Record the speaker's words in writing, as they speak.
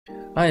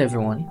Hi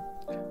everyone,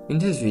 in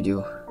this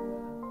video,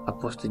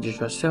 Apostle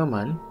Joshua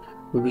Selman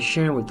will be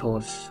sharing with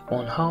us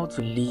on how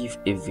to live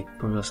a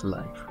victorious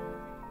life.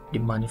 The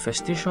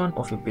manifestation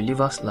of a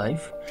believer's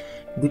life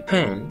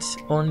depends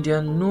on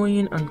their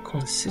knowing and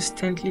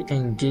consistently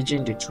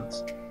engaging the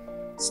truth.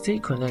 Stay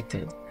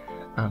connected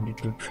and be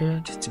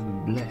prepared to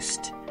be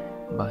blessed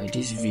by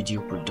this video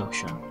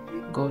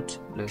production. God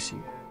bless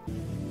you.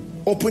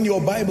 Open your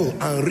Bible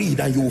and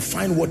read, and you will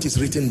find what is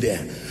written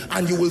there,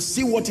 and you will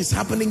see what is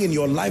happening in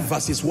your life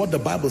versus what the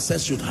Bible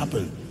says should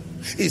happen.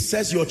 It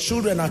says your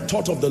children are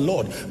taught of the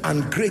Lord,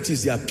 and great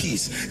is their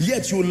peace.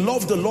 Yet you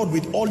love the Lord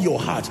with all your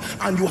heart,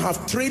 and you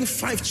have trained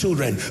 5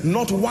 children.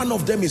 Not one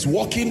of them is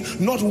walking,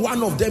 not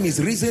one of them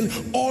is risen,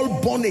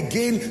 all born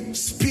again,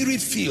 spirit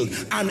filled.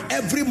 And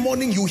every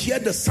morning you hear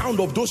the sound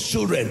of those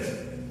children.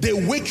 They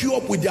wake you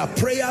up with their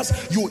prayers.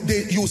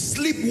 You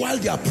sleep while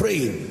they are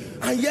praying.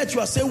 And yet you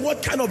are saying,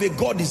 what kind of a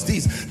God is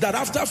this, that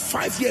after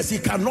 5 years he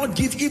cannot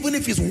give, even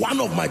if it's one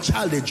of my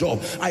child, a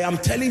job? I am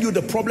telling you,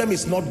 the problem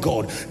is not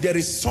God. There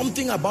is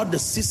something about the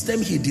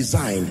system he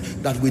designed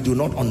that we do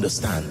not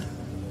understand.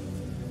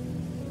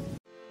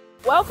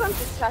 Welcome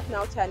to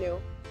StartNOW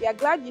Channel. We are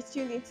glad you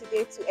tuned in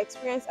today to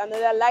experience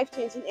another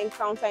life-changing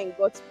encounter in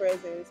God's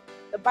presence.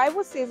 The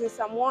Bible says in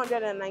Psalm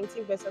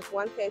 119 verses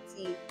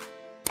 130,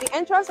 "The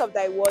entrance of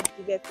thy word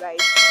giveth light."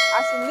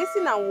 As you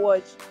listen and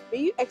watch, may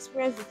you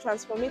experience the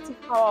transformative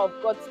power of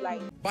God's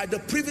light. By the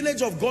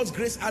privilege of God's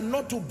grace, and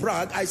not to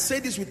brag, I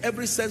say this with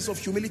every sense of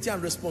humility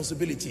and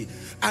responsibility.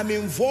 I'm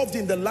involved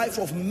in the life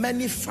of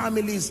many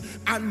families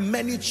and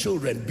many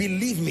children,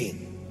 believe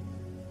me.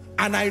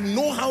 And I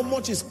know how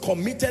much is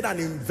committed and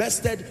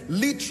invested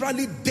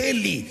literally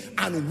daily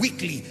and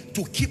weekly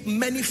to keep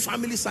many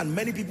families and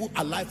many people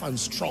alive and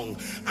strong.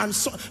 And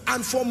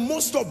for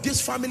most of these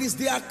families,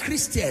 they are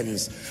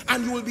Christians.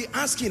 And you will be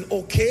asking,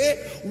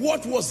 okay,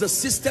 what was the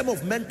system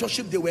of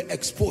mentorship they were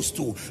exposed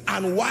to?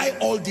 And why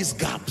all these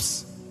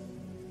gaps?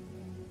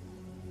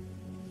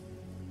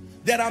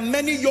 There are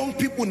many young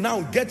people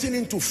now getting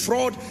into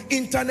fraud,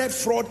 internet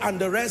fraud and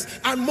the rest,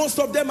 and most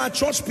of them are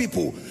church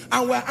people.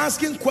 And we're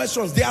asking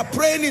questions. They are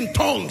praying in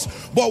tongues,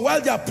 but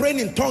while they are praying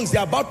in tongues, they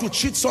are about to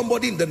cheat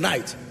somebody in the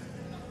night.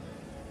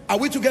 Are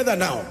we together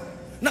now?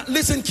 Now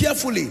listen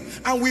carefully,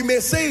 and we may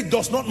say it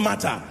does not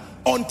matter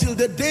until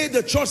the day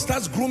the church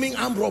starts grooming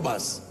armed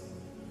robbers.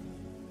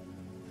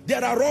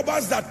 There are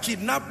robbers that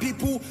kidnap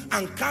people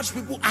and catch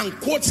people and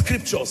quote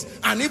scriptures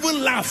and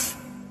even laugh.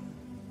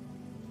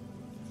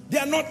 They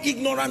are not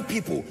ignorant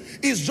people.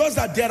 It's just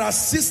that there are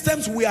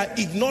systems we are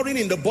ignoring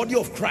in the body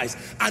of Christ,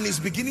 and it's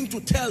beginning to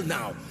tell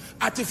now.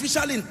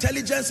 Artificial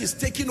intelligence is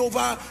taking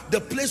over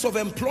the place of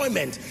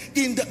employment.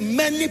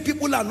 Many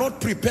people are not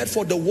prepared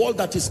for the world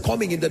that is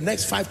coming in the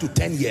next 5 to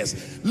 10 years.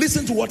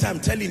 Listen to what I'm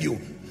telling you.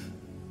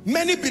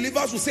 Many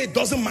believers will say, it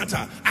doesn't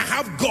matter, I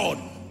have God.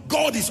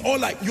 God is all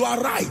right. You are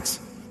right.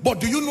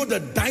 But do you know the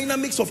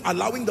dynamics of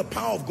allowing the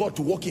power of God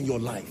to work in your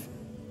life?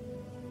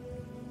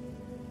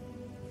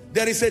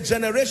 There is a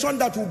generation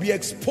that will be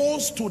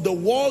exposed to the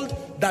world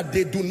that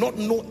they do not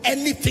know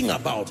anything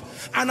about.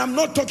 And I'm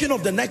not talking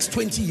of the next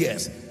 20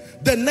 years.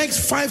 The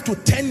next 5 to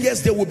 10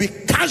 years, there will be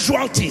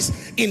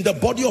casualties in the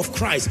body of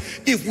Christ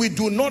if we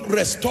do not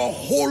restore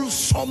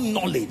wholesome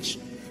knowledge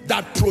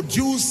that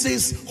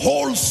produces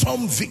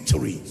wholesome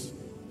victories.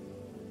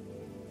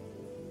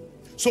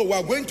 So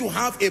we're going to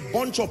have a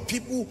bunch of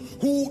people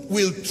who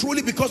will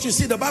truly, because you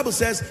see the Bible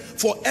says,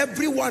 for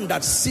everyone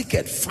that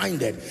seeketh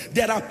findeth.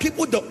 There are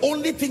people, the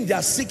only thing they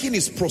are seeking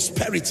is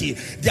prosperity.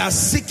 They are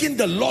seeking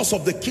the loss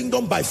of the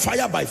kingdom by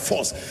fire, by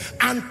force.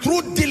 And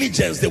through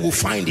diligence they will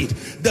find it.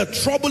 The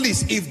trouble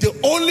is, if the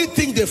only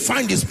thing they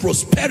find is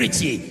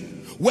prosperity,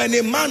 when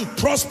a man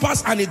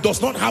prospers and he does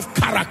not have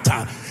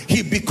character,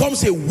 he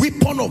becomes a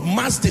weapon of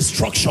mass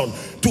destruction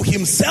to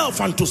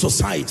himself and to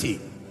society.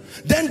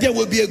 Then there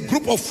will be a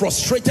group of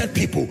frustrated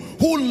people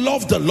who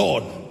love the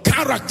Lord,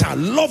 character,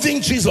 loving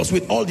Jesus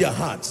with all their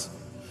hearts.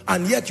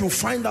 And yet you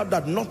find out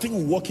that nothing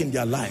will work in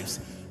their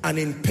lives. And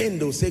in pain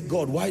they'll say,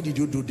 God, why did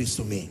you do this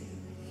to me?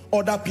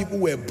 Other people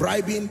were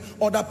bribing,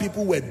 other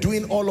people were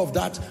doing all of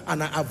that,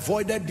 and I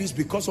avoided this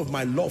because of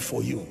my love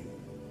for you.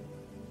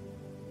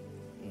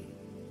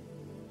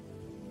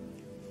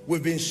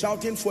 We've been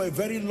shouting for a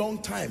very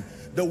long time,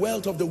 the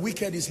wealth of the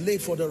wicked is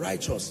laid for the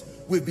righteous.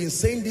 We've been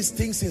saying these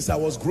things since I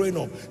was growing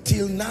up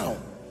till now.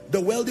 The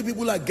wealthy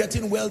people are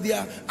getting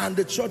wealthier and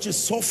the church is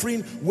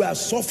suffering. We are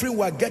suffering,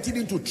 we are getting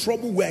into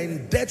trouble, we are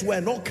in debt, we are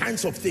in all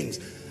kinds of things.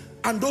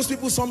 And those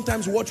people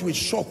sometimes watch with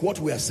shock what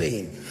we are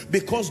saying,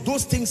 because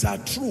those things are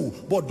true,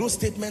 but those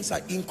statements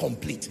are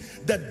incomplete.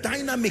 The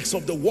dynamics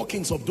of the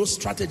workings of those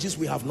strategies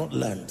we have not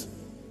learned.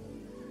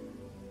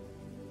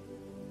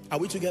 Are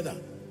we together?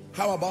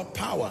 How about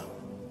power?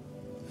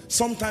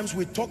 Sometimes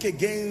we talk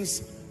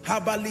against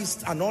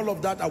herbalist and all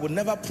of that. I would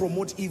never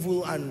promote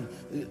evil and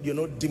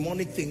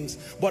demonic things,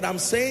 but I'm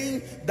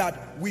saying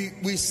that we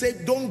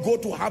say don't go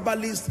to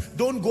herbalist,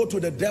 don't go to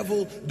the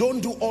devil, don't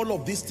do all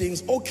of these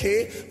things.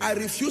 Okay, I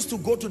refuse to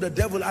go to the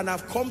devil, and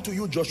I've come to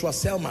you, Joshua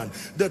Selman.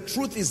 The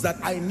truth is that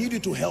I need you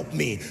to help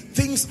me.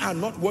 Things are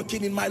not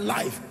working in my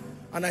life.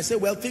 And I say,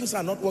 well, things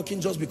are not working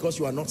just because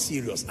you are not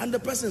serious. And the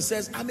person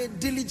says, I'm a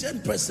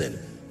diligent person.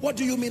 What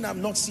do you mean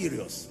I'm not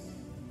serious?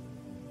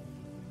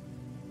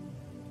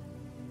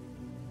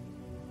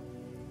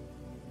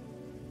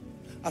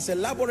 As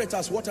elaborate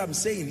what I'm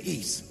saying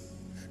is,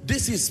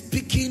 this is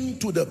speaking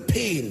to the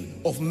pain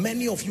of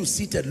many of you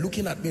seated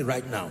looking at me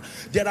right now.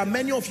 There are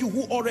many of you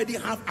who already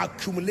have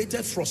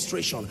accumulated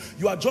frustration.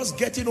 You are just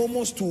getting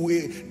almost to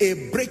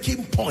a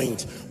breaking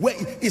point where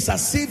it's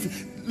as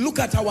if, look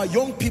at our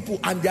young people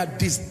and their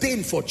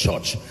disdain for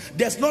church.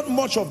 There's not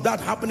much of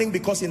that happening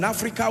because in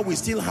Africa we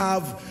still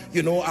have,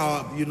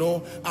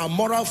 our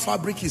moral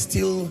fabric is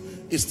still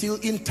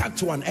intact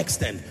to an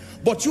extent.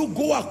 But you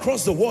go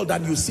across the world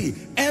and you see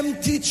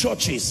empty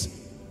churches,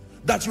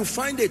 that you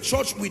find a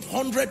church with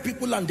 100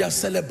 people and they're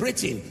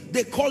celebrating.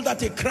 They call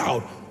that a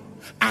crowd.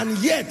 And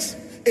yet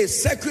a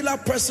secular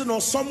person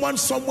or someone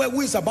somewhere who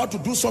is about to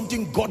do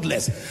something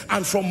godless,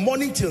 and from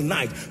morning till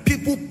night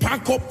people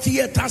pack up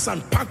theaters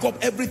and pack up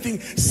everything,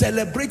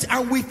 celebrate,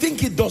 and we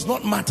think it does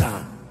not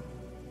matter.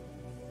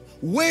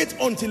 Wait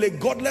until a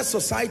godless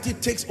society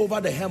takes over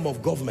the helm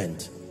of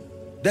government,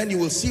 then you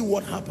will see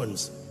what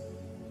happens.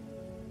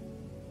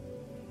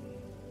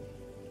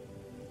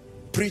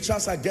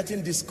 Preachers are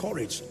getting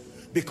discouraged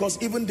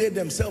because even they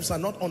themselves are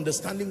not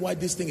understanding why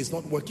this thing is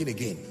not working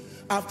again.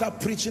 After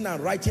preaching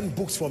and writing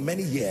books for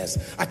many years,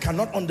 I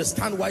cannot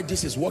understand why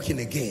this is working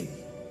again.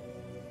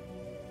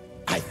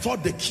 I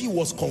thought the key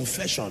was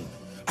confession.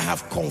 I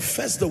have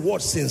confessed the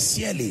word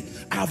sincerely.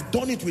 I have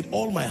done it with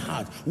all my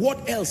heart.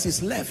 What else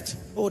is left?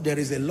 Oh, there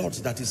is a lot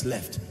that is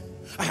left.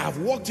 I have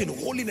walked in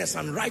holiness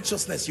and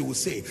righteousness, you will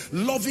say,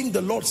 loving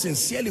the Lord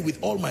sincerely with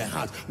all my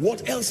heart.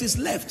 What else is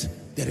left?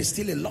 There is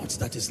still a lot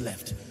that is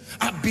left.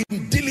 I've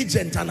been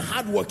diligent and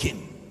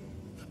hardworking.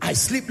 I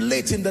sleep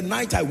late in the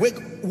night. I wake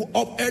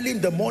up early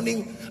in the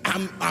morning.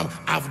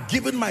 I've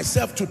given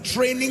myself to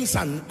trainings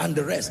and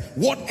the rest.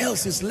 What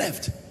else is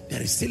left?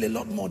 There is still a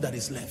lot more that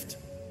is left.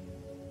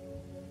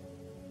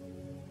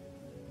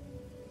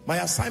 My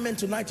assignment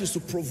tonight is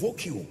to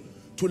provoke you,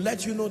 to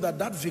let you know that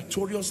that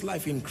victorious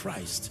life in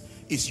Christ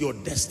is your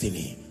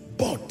destiny.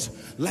 But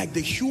like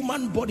the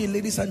human body,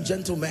 ladies and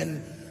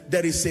gentlemen,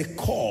 there is a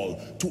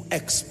call to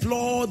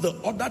explore the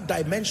other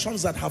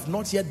dimensions that have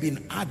not yet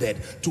been added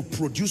to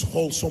produce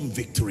wholesome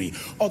victory.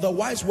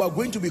 Otherwise, we are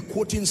going to be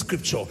quoting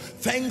scripture.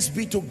 Thanks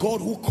be to God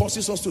who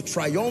causes us to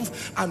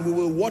triumph, and we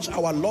will watch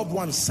our loved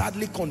ones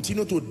sadly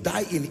continue to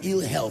die in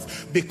ill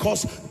health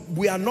because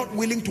we are not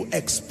willing to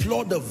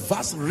explore the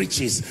vast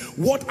riches.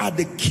 What are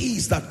the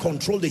keys that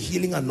control the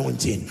healing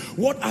anointing?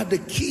 What are the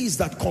keys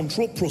that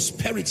control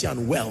prosperity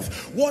and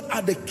wealth? What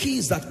are the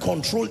keys that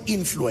control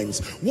influence?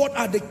 What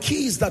are the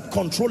keys that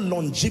control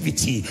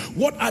longevity?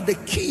 What are the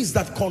keys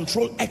that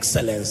control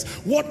excellence?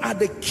 What are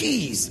the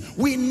keys?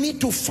 We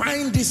need to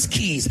find these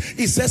keys.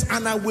 It says,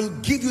 and I will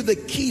give you the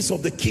keys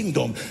of the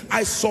kingdom.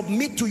 I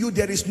submit to you,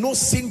 there is no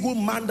single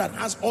man that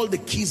has all the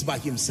keys by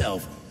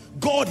himself.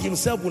 God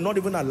himself will not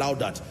even allow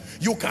that.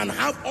 You can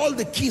have all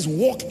the keys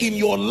walk in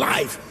your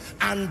life,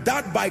 and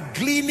that by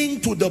gleaning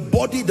to the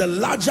body, the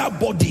larger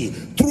body,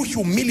 through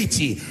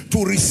humility,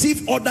 to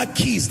receive other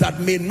keys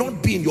that may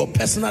not be in your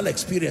personal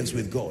experience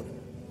with God.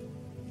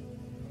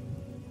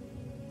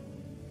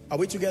 Are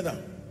we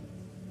together?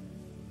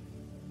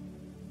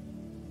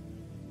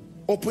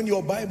 Open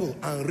your Bible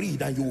and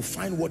read, and you will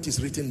find what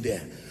is written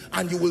there,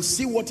 and you will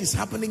see what is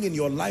happening in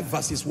your life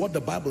versus what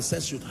the Bible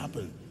says should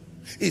happen.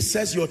 It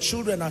says your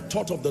children are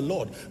taught of the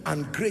Lord,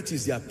 and great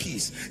is their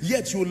peace.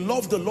 Yet you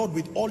love the Lord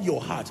with all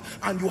your heart,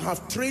 and you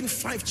have trained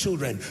 5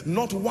 children.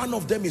 Not one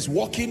of them is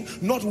walking,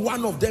 not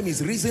one of them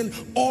is risen,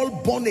 all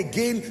born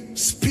again,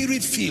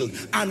 spirit filled.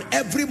 And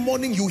every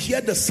morning you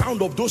hear the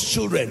sound of those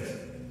children.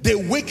 They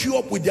wake you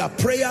up with their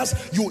prayers.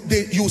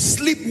 You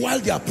sleep while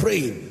they are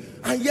praying.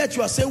 And yet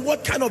you are saying,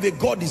 what kind of a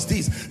God is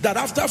this, that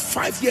after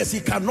 5 years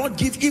he cannot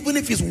give, even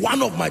if it's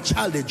one of my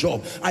child, a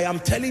job? I am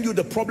telling you,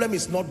 the problem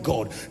is not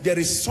God. There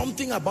is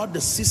something about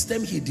the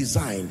system he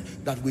designed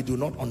that we do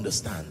not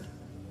understand.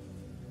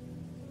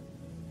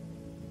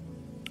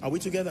 Are we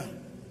together?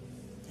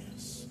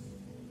 Yes.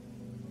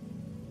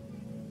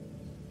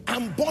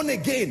 I'm born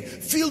again,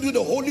 filled with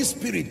the Holy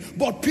Spirit,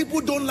 but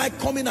people don't like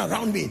coming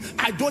around me.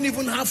 I don't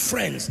even have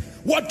friends.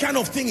 What kind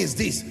of thing is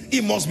this?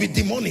 It must be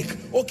demonic.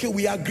 Okay,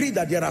 we agree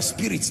that there are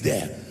spirits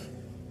there.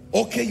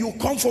 Okay, you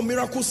come for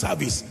miracle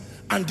service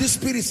and these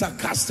spirits are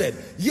casted,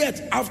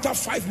 yet after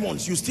 5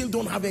 months you still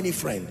don't have any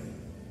friend.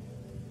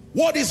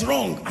 What is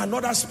wrong?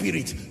 Another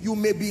spirit. You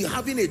may be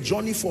having a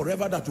journey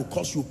forever that will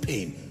cause you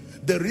pain.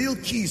 The real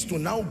key is to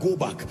now go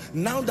back.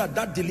 Now that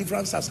that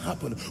deliverance has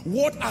happened,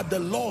 what are the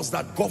laws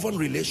that govern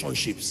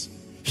relationships?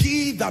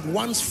 He that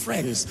wants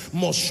friends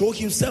must show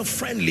himself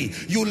friendly.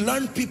 You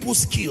learn people's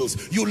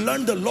skills. You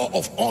learn the law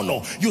of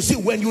honor. You see,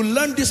 when you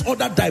learn these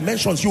other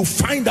dimensions, you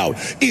find out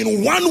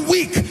in 1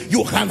 week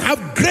you can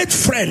have great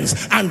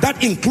friends, and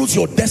that includes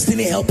your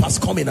destiny helpers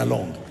coming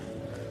along.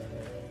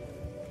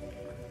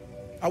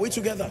 Are we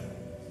together?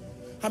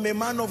 I'm a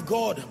man of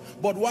God,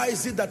 but why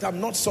is it that I'm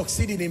not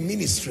succeeding in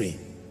ministry?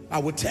 I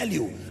will tell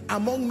you,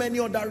 among many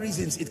other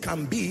reasons, it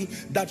can be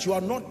that you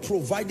are not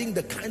providing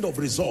the kind of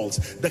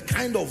results, the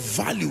kind of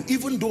value,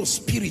 even though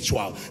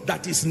spiritual,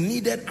 that is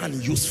needed and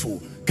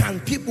useful. Can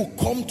people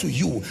come to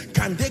you?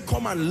 Can they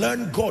come and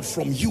learn God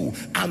from you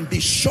and be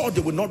sure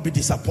they will not be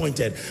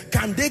disappointed?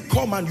 Can they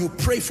come and you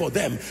pray for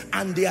them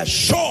and they are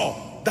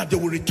sure that they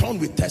will return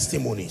with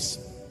testimonies?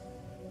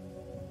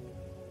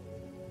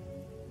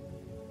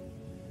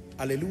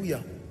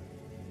 Hallelujah.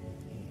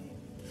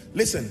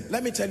 Listen,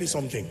 let me tell you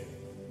something.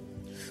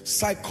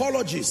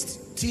 Psychologists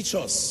teach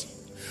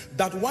us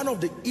that one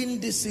of the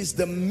indices,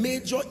 the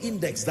major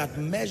index that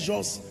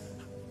measures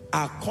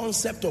our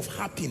concept of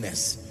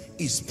happiness,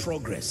 is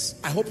progress.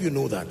 I hope you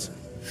know that.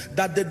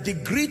 That the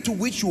degree to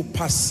which you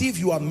perceive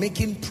you are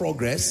making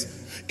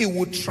progress, it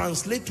would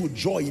translate to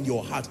joy in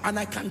your heart. And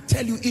I can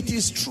tell you it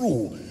is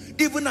true.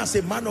 Even as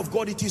a man of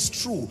God, it is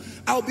true.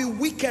 I'll be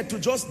wicked to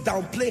just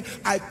downplay.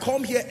 I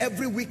come here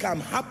every week, I'm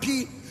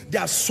happy. There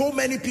are so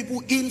many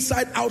people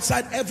inside,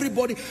 outside,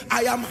 everybody.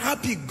 I am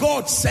happy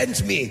God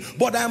sent me,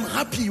 but I am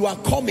happy you are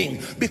coming,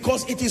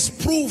 because it is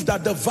proof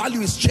that the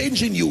value is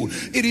changing you.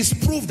 It is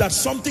proof that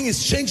something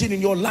is changing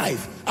in your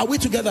life. Are we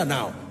together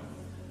now?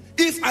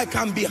 If I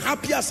can be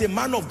happy as a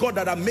man of God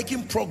that I'm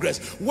making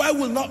progress, why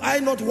will I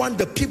not want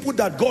the people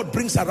that God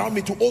brings around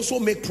me to also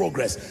make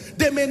progress?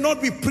 They may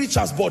not be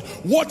preachers, but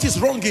what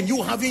is wrong in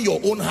you having your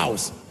own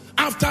house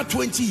after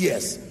 20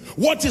 years?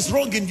 What is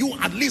wrong in you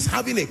at least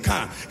having a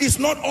car? It's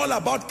not all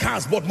about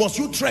cars, but must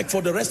you trek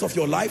for the rest of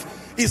your life?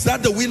 Is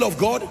that the will of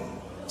God?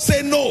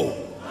 Say no.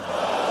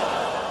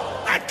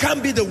 That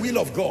can't be the will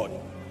of God.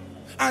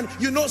 And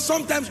you know,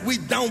 sometimes we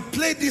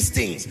downplay these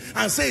things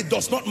and say it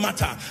does not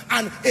matter.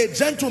 And a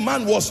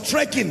gentleman was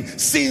trekking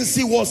since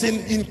he was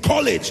in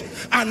college,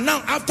 and now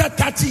after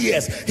 30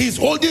 years he's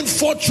holding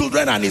 4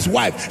 children and his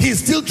wife.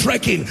 He's still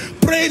trekking,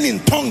 praying in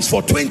tongues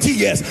for 20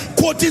 years,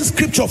 quoting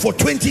scripture for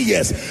 20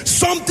 years.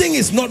 Something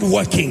is not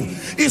working.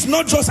 It's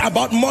not just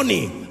about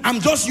money. I'm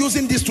just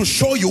using this to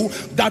show you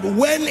that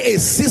when a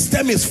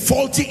system is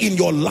faulty in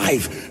your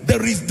life,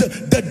 there is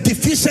the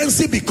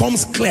deficiency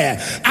becomes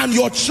clear, and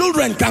your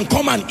children can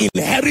come and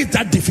inherit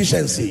that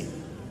deficiency.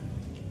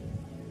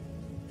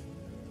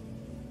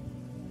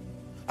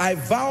 I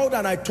vowed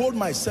and I told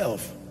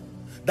myself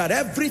that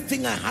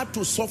everything I had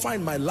to suffer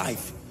in my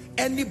life,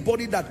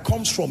 anybody that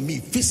comes from me,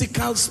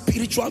 physical,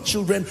 spiritual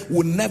children,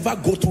 will never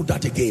go through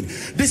that again.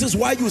 This is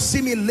why you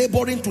see me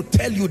laboring to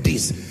tell you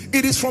this.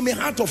 It is from a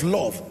heart of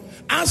love.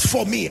 As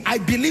for me, I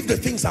believe the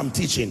things I'm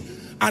teaching,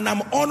 and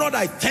I'm honored.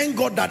 I thank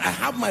God that I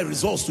have my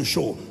results to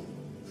show.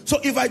 So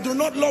if I do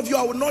not love you,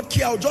 I will not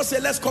care. I will just say,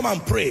 let's come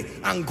and pray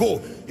and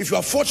go. If you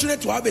are fortunate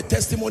to have a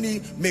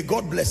testimony, may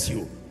God bless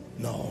you.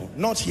 No,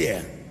 not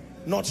here.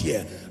 Not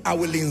here. I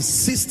will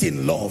insist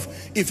in love.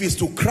 If it's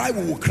to cry,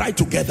 we will cry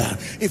together.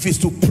 If it's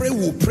to pray, we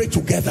will pray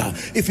together.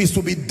 If it's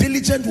to be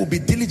diligent, we'll be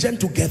diligent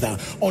together,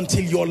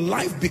 until your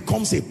life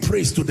becomes a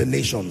praise to the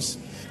nations.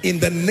 In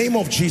the name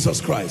of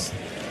Jesus Christ.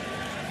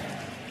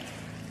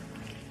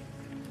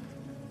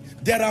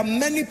 There are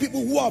many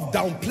people who have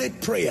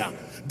downplayed prayer.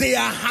 They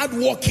are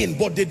hardworking,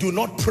 but they do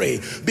not pray,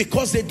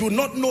 because they do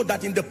not know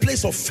that in the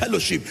place of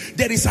fellowship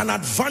there is an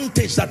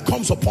advantage that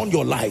comes upon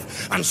your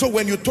life. And so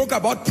when you talk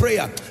about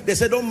prayer, they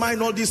say, don't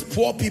mind all these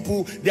poor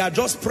people, they are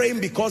just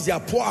praying because they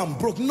are poor and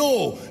broke.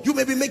 No, you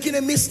may be making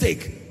a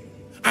mistake.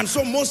 And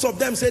so most of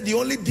them say the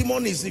only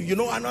demon is, you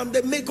know, and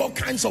they make all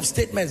kinds of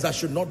statements that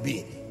should not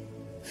be.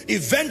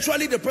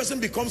 Eventually the person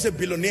becomes a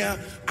billionaire,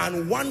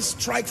 and one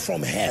strike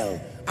from hell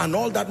and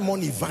all that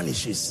money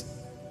vanishes.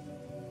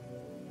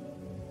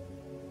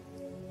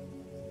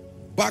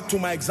 Back to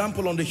my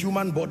example on the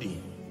human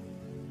body.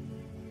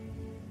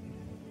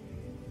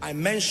 I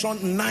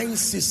mentioned 9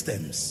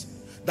 systems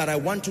that I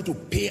want you to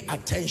pay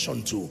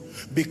attention to,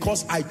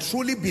 because I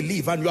truly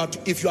believe, and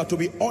if you are to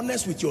be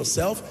honest with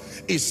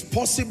yourself, it's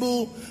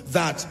possible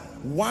that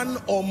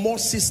one or more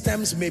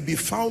systems may be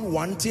found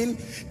wanting,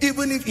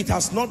 even if it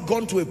has not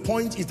gone to a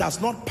point, it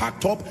has not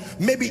packed up,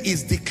 maybe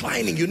it's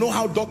declining. You know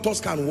how doctors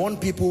can warn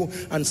people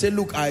and say,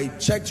 look, I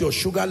checked your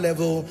sugar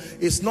level,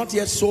 it's not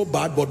yet so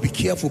bad, but be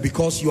careful,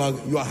 because you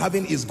are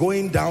having is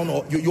going down.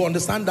 Or you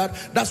understand that?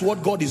 That's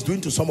what God is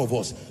doing to some of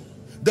us.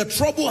 The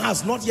trouble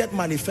has not yet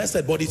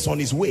manifested, but it's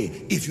on its way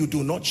if you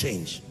do not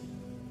change.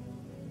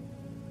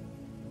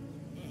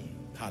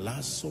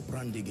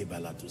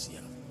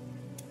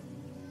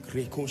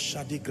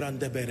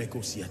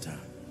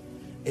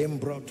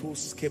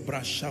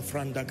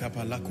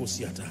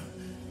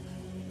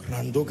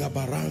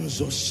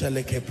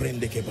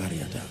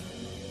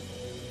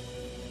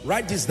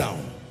 Write this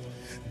down.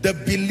 The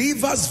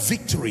believer's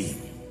victory,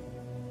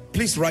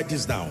 please write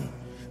this down.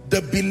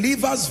 The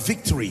believer's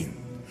victory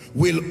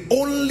will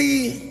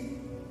only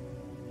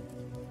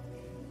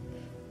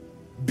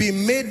be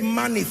made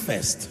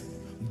manifest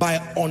by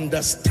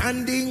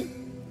understanding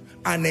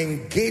and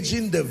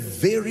engaging the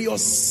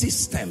various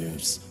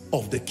systems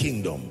of the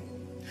kingdom.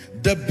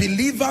 The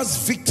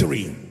believer's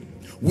victory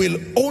will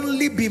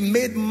only be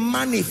made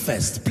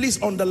manifest.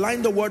 Please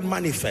underline the word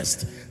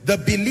manifest. The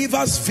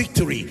believer's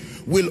victory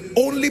will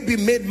only be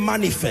made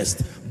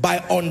manifest by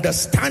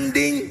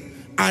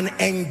understanding and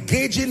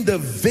engaging the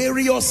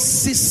various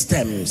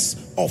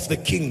systems of the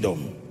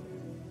kingdom.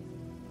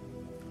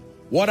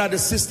 What are the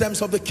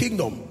systems of the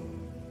kingdom?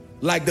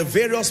 Like the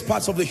various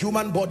parts of the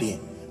human body,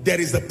 there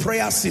is the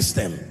prayer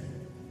system.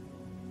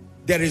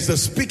 There is the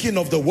speaking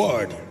of the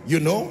word, you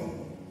know.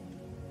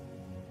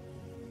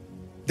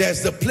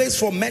 There's the place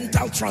for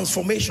mental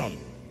transformation.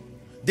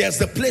 There's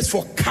the place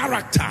for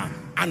character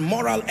and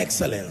moral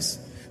excellence.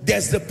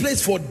 There's the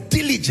place for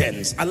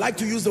diligence. I like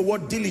to use the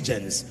word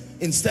diligence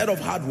instead of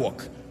hard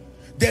work.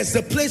 There's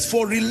the place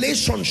for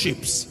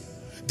relationships.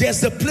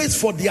 There's the place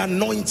for the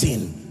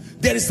anointing.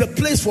 There is the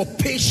place for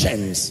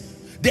patience.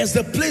 There's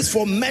the place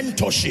for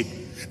mentorship.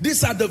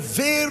 These are the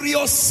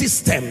various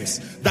systems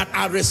that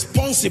are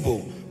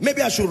responsible.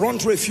 Maybe I should run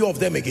through a few of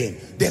them again.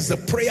 There's the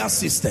prayer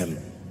system,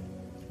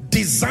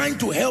 designed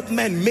to help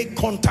men make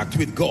contact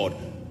with God.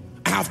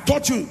 I have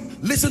taught you,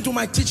 listen to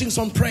my teachings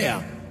on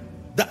prayer,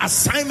 the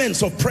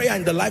assignments of prayer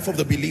in the life of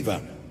the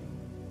believer.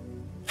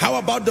 How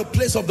about the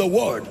place of the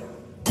word?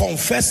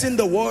 Confessing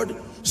the word,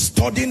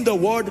 studying the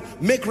word.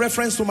 Make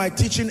reference to my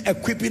teaching,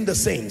 equipping the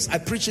saints. I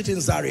preach it in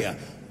Zaria.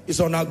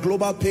 It's on our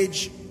global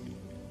page.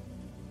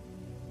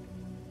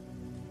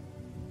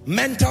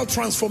 Mental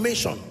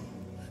transformation.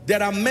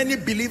 There are many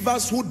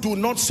believers who do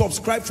not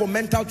subscribe for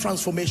mental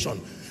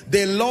transformation.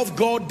 They love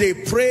God, they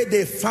pray,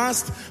 they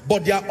fast,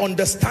 but their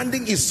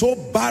understanding is so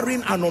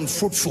barren and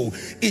unfruitful.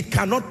 It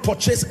cannot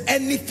purchase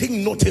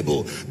anything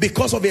notable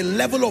because of a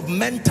level of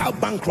mental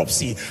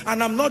bankruptcy.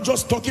 And I'm not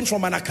just talking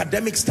from an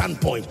academic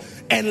standpoint.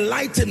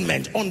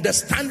 Enlightenment,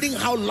 understanding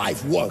how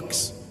life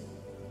works.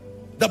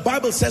 The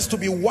Bible says to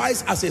be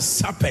wise as a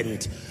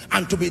serpent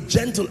and to be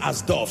gentle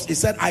as doves. It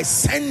said, I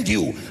send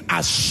you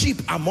as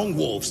sheep among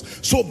wolves.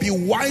 So be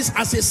wise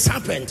as a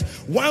serpent.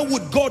 Why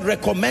would God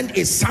recommend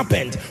a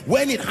serpent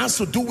when it has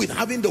to do with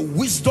having the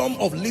wisdom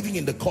of living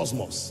in the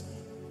cosmos?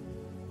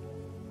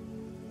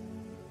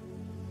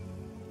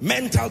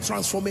 Mental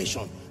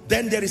transformation.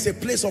 Then there is a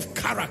place of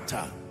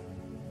character.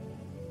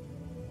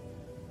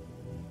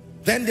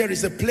 Then there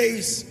is a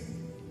place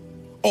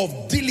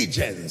of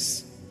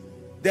diligence.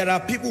 There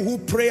are people who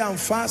pray and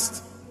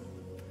fast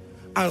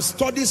and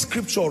study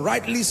scripture,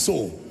 rightly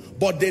so,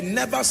 but they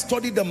never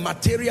study the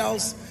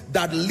materials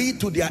that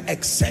lead to their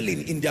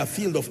excelling in their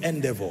field of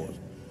endeavor.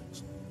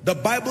 The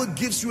Bible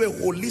gives you a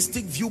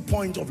holistic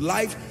viewpoint of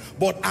life,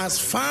 but as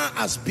far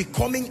as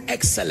becoming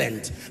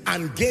excellent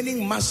and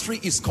gaining mastery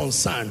is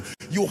concerned,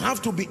 you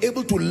have to be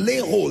able to lay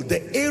hold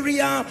the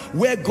area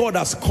where God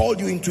has called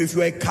you into. If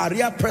you're a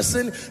career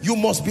person, you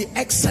must be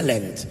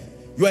excellent.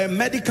 You are a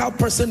medical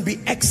person, be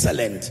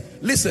excellent.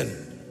 Listen,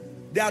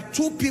 there are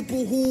two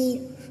people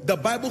who the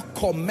Bible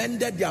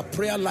commended their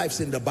prayer lives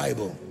in the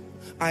Bible.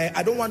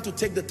 I don't want to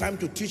take the time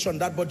to teach on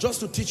that, but just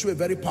to teach you a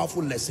very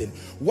powerful lesson.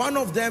 One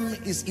of them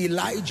is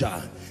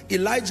Elijah.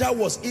 Elijah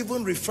was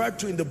even referred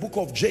to in the book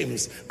of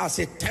James as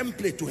a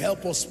template to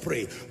help us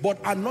pray. But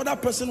another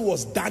person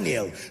was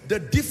Daniel. The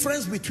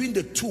difference between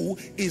the two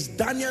is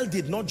Daniel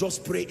did not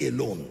just pray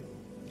alone.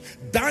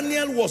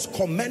 Daniel was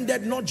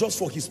commended not just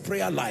for his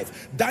prayer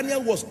life.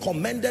 Daniel was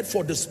commended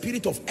for the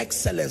spirit of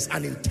excellence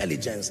and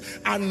intelligence.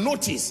 And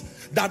notice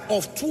that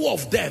of two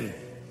of them,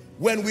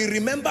 when we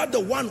remember the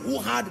one who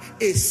had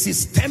a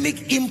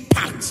systemic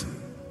impact,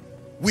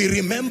 we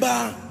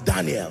remember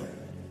Daniel.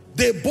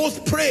 They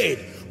both prayed,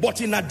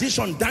 but in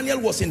addition, Daniel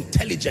was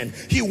intelligent.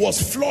 He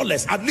was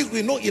flawless. At least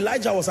we know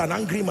Elijah was an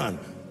angry man.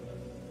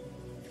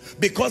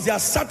 Because there are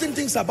certain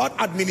things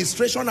about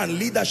administration and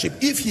leadership.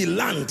 If he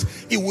learned,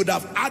 it would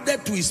have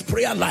added to his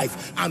prayer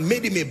life and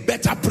made him a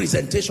better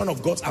presentation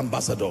of God's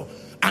ambassador.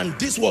 And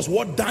this was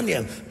what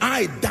Daniel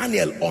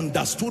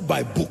understood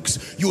by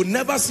books. You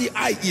never see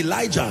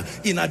Elijah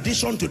in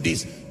addition to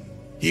this.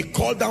 He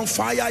called down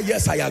fire,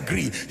 yes, I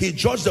agree. He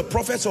judged the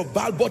prophets of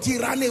Baal, but he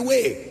ran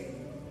away.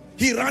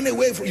 He ran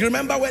away. You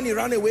remember when he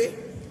ran away?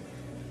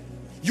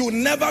 You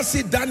never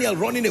see Daniel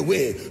running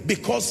away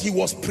because he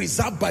was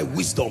preserved by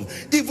wisdom.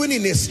 Even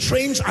in a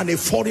strange and a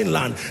foreign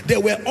land, there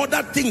were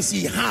other things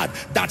he had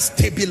that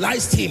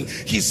stabilized him.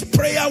 His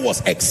prayer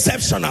was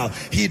exceptional.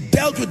 He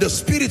dealt with the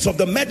spirits of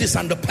the Medes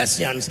and the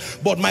Persians,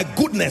 but my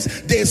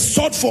goodness, they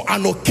sought for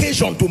an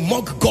occasion to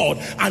mock God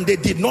and they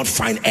did not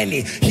find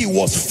any. He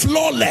was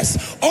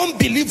flawless.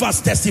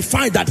 Unbelievers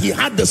testified that he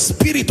had the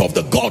spirit of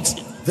the gods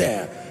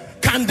there.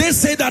 Can they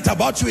say that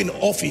about you in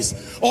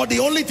office? Or the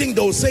only thing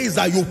they will say is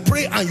that you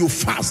pray and you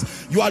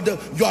fast. You are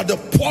the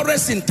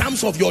poorest in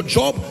terms of your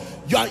job.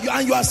 You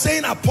are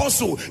saying,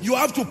 Apostle, you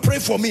have to pray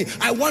for me.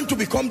 I want to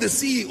become the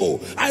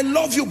CEO. I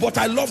love you, but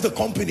I love the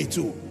company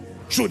too.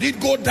 Should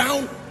it go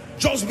down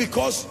just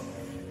because?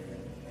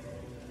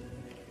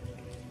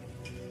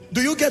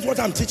 Do you get what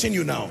I'm teaching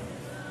you now?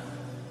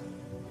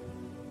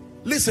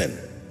 Listen,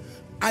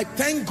 I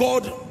thank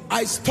God,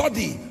 I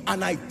study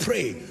and I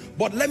pray.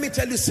 But let me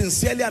tell you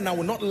sincerely, and I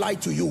will not lie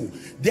to you,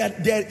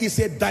 there is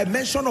a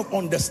dimension of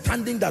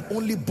understanding that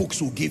only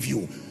books will give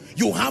you.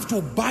 You have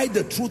to buy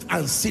the truth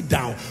and sit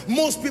down.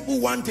 Most people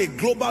want a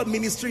global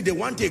ministry, they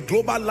want a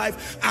global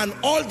life, and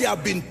all they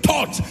have been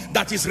taught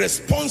that is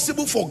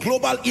responsible for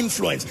global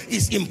influence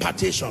is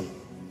impartation.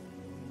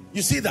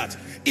 You see that?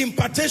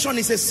 Impartation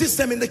is a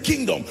system in the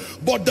kingdom,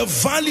 but the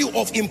value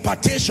of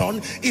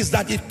impartation is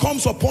that it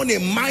comes upon a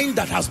mind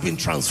that has been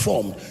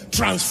transformed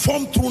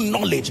through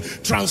knowledge,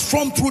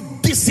 transformed through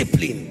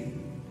discipline.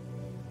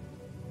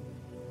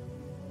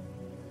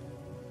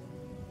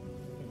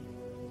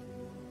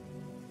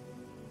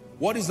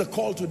 What is the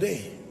call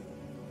today?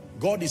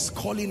 God is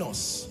calling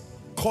us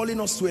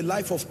to a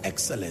life of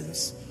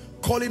excellence,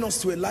 calling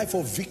us to a life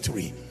of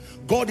victory.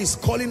 God is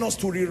calling us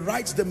to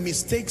rewrite the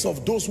mistakes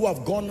of those who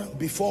have gone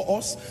before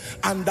us,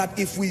 and that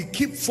if we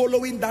keep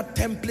following that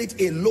template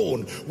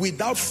alone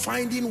without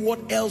finding what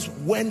else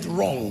went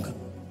wrong,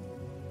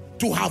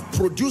 to have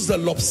produced the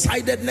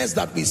lopsidedness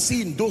that we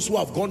see in those who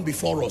have gone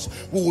before us,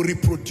 we will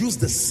reproduce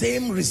the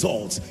same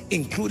results,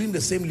 including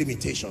the same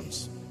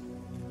limitations.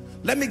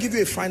 Let me give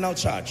you a final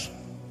charge.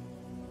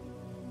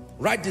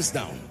 Write this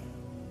down.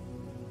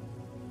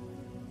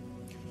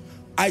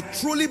 I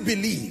truly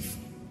believe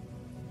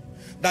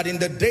that in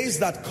the days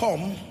that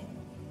come,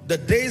 the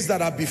days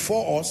that are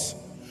before us,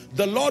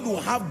 the Lord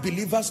will have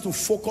believers to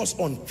focus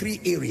on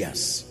 3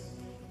 areas.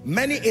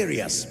 Many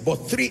areas, but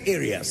 3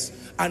 areas.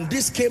 And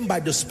this came by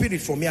the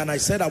Spirit for me, and I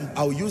said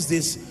I'll use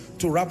this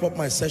to wrap up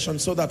my session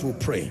so that we'll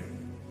pray.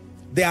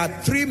 There are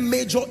 3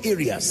 major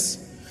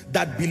areas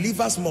that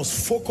believers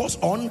must focus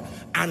on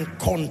and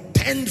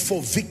contend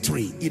for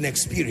victory in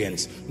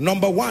experience.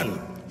 Number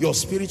 1, your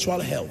spiritual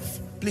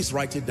health. Please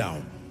write it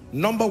down.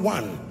 Number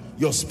 1,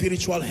 your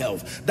spiritual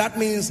health. That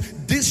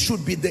means this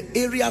should be the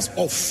areas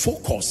of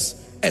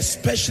focus,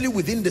 especially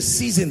within the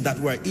season that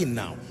we're in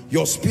now.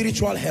 Your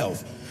spiritual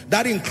health.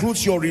 That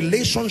includes your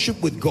relationship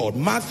with God.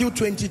 Matthew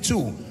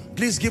 22,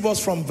 please give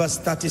us from verse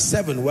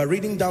 37. We're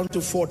reading down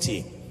to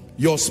 40.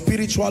 Your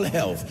spiritual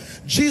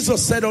health.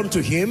 Jesus said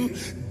unto him,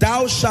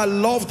 thou shalt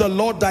love the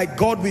Lord thy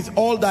God with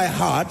all thy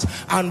heart,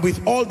 and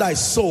with all thy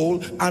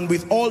soul, and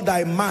with all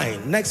thy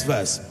mind. Next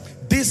verse.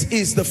 This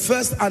is the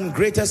first and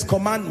greatest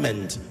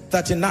commandment.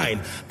 39.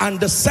 And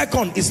the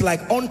second is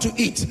like unto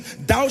it,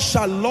 thou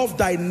shalt love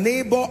thy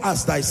neighbor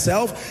as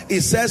thyself.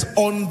 It says,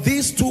 on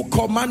these 2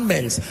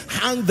 commandments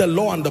hang the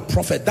law and the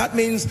prophet. That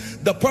means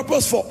the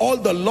purpose for all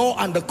the law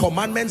and the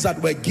commandments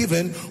that were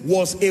given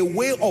was a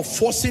way of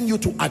forcing you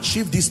to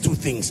achieve these 2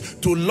 things: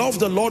 to love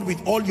the Lord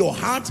with all your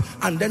heart,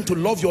 and then to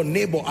love your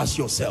neighbor as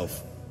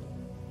yourself.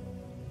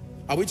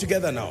 Are we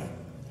together now?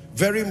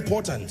 Very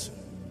important.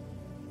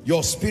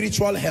 Your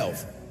spiritual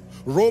health.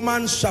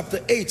 Romans chapter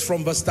 8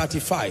 from verse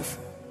 35.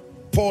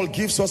 Paul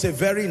gives us a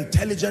very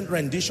intelligent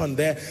rendition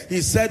there.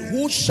 He said,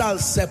 who shall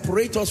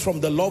separate us from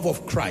the love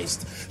of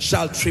Christ?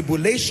 Shall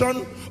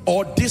tribulation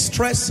or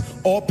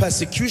distress or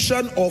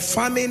persecution or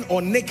famine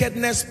or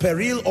nakedness,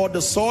 peril or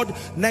the sword?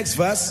 Next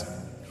verse.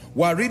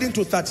 We're reading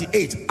to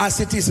 38.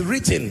 As it is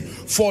written,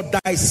 for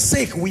thy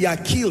sake we are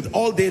killed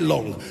all day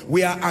long.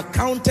 We are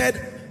accounted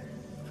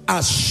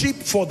as sheep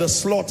for the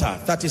slaughter.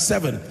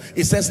 37.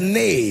 It says,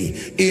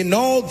 nay, in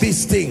all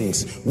these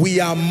things we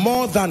are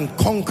more than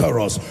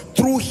conquerors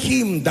through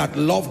him that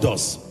loved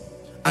us.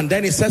 And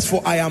then it says,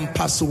 for I am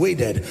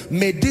persuaded.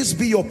 May this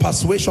be your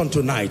persuasion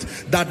tonight,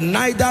 that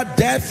neither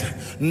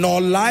death nor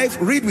life,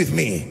 read with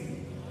me,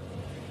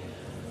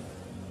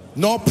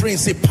 nor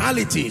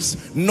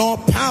principalities, nor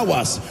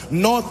powers,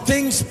 nor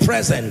things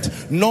present,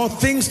 nor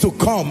things to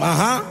come,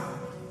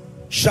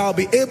 shall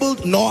be able,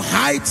 nor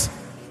height,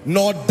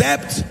 nor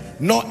depth,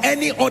 nor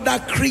any other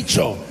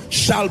creature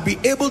shall be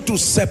able to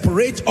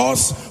separate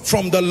us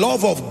from the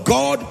love of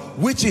God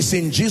which is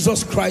in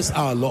Jesus Christ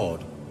our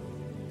Lord.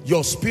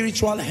 Your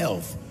spiritual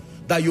health,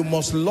 that you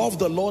must love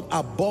the Lord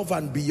above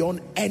and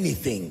beyond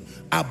anything,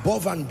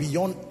 above and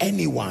beyond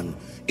anyone.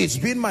 It's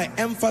been my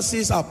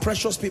emphasis, our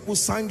precious people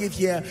sang it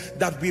here,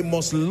 that we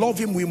must love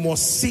him, we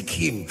must seek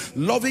him.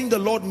 Loving the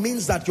Lord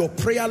means that your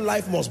prayer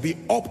life must be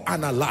up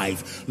and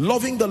alive.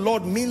 Loving the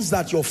Lord means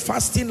that your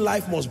fasting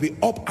life must be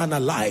up and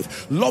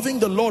alive. Loving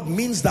the Lord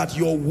means that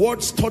your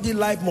word study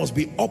life must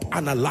be up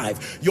and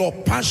alive. Your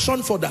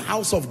passion for the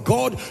house of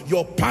God,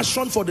 your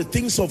passion for the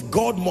things of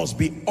God must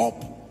be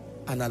up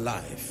and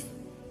alive.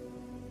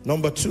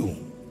 Number 2,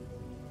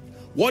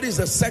 what is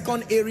the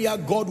second area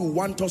God will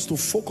want us to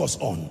focus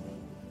on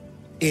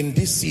in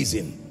this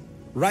season?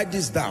 Write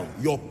this down.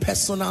 Your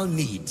personal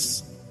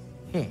needs.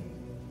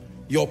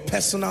 Your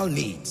personal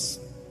needs.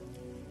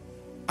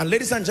 And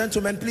ladies and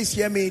gentlemen, please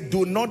hear me.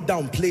 Do not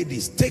downplay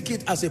this. Take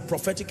it as a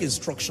prophetic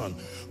instruction.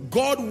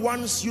 God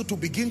wants you to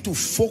begin to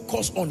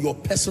focus on your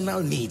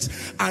personal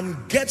needs and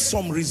get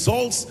some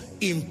results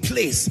in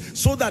place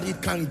so that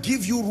it can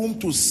give you room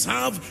to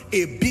serve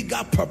a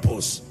bigger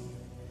purpose.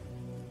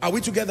 Are we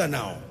together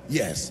now?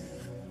 Yes.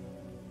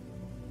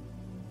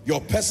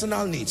 Your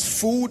personal needs,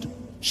 food,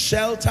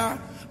 shelter,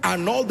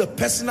 and all the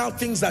personal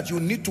things that you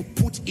need to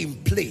put in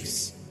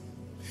place.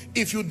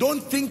 If you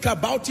don't think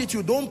about it,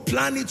 you don't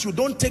plan it, you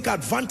don't take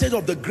advantage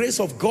of the grace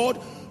of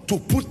God to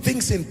put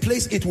things in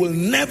place, it will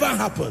never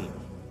happen.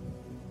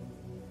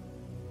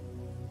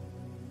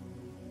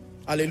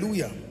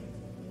 Hallelujah.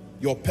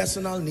 Your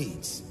personal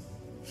needs.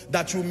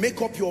 That you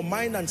make up your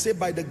mind and say,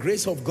 by the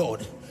grace of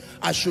God,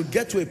 I should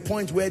get to a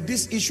point where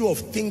this issue of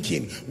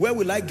thinking, where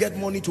will I get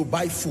money to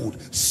buy food?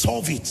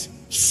 Solve it,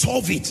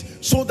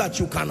 so that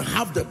you can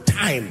have the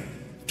time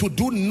to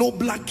do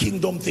nobler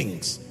kingdom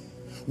things.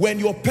 When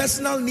your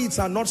personal needs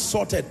are not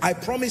sorted, I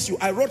promise you,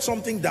 I wrote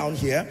something down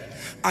here.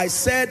 I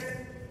said,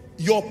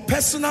 your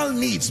personal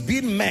needs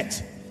being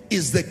met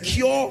is the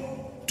cure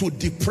to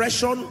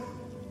depression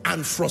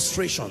and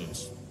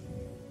frustrations.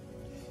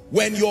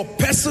 When your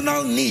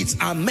personal needs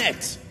are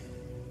met,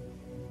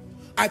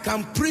 I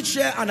can preach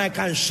here and I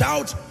can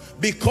shout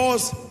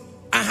because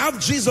I have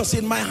Jesus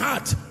in my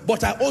heart,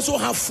 but I also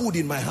have food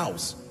in my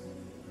house.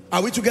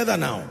 Are we together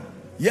now?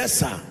 Yes,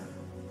 sir.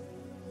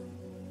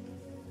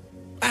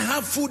 I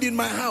have food in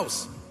my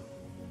house.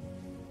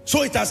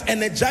 So it has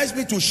energized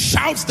me to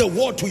shout the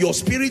word to your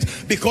spirit,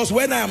 because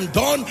when I am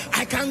done,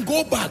 I can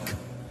go back.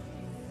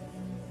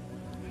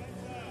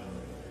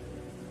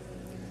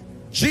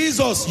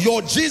 Jesus,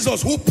 your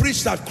Jesus who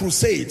preached at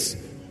crusades,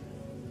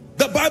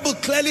 the Bible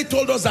clearly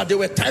told us that there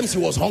were times he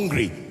was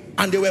hungry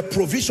and there were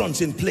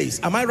provisions in place.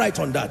 Am I right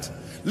on that?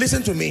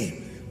 Listen to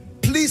me.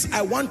 Please,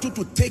 I want you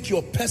to take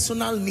your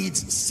personal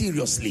needs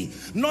seriously.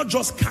 Not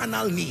just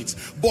carnal needs,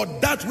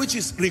 but that which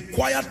is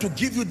required to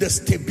give you the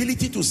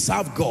stability to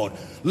serve God.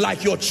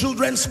 Like your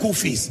children's school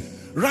fees.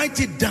 Write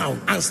it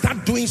down and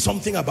start doing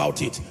something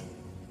about it.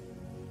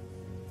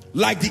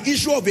 Like the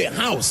issue of a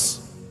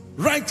house.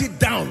 Write it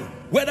down.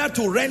 Whether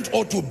to rent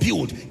or to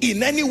build.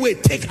 In any way,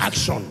 take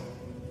action.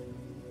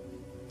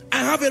 I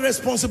have a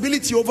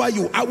responsibility over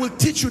you. I will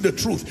teach you the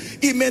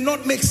truth. It may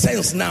not make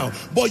sense now,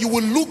 but you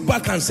will look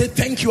back and say,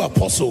 thank you,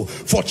 Apostle,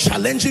 for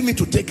challenging me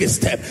to take a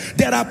step.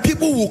 There are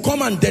people who will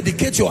come and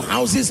dedicate your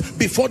houses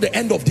before the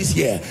end of this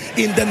year.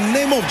 In the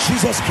name of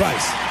Jesus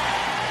Christ.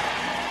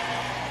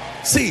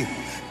 See,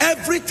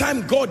 every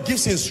time God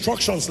gives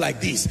instructions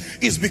like this,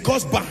 is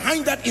because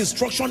behind that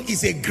instruction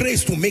is a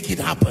grace to make it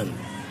happen.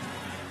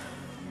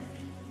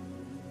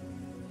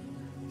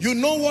 You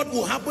know what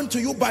will happen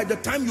to you by the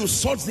time you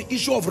sort the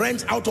issue of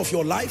rent out of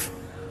your life?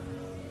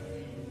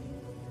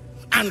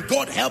 And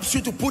God helps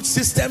you to put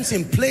systems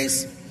in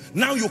place.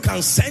 Now you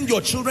can send your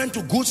children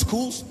to good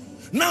schools.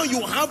 Now you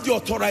have the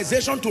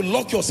authorization to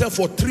lock yourself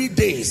for 3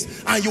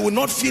 days and you will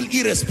not feel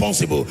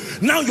irresponsible.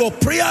 Now your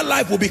prayer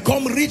life will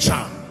become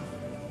richer.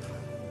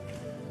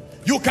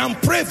 You can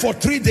pray for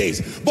 3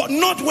 days, but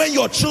not when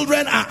your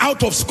children are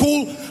out of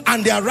school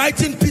and they are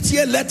writing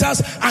PTA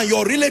letters and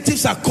your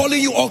relatives are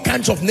calling you all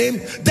kinds of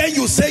names. Then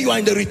you say you are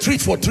in the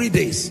retreat for 3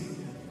 days.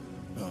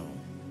 No.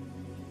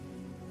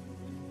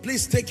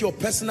 Please take your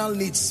personal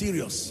needs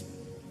serious.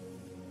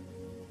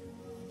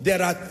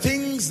 There are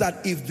things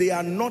that if they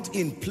are not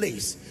in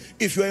place,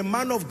 if you're a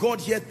man of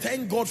God here,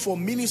 thank God for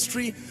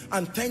ministry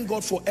and thank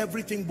God for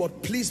everything,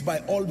 but please, by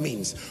all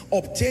means,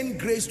 obtain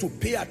grace to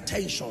pay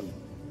attention.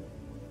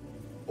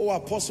 Oh,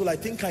 Apostle, I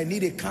think I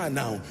need a car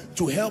now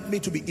to help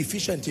me to be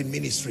efficient in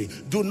ministry.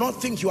 Do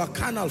not think you are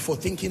carnal for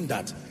thinking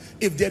that.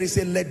 If there is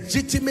a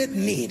legitimate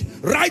need,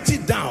 write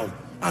it down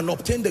and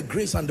obtain the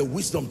grace and the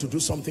wisdom to do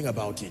something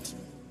about it.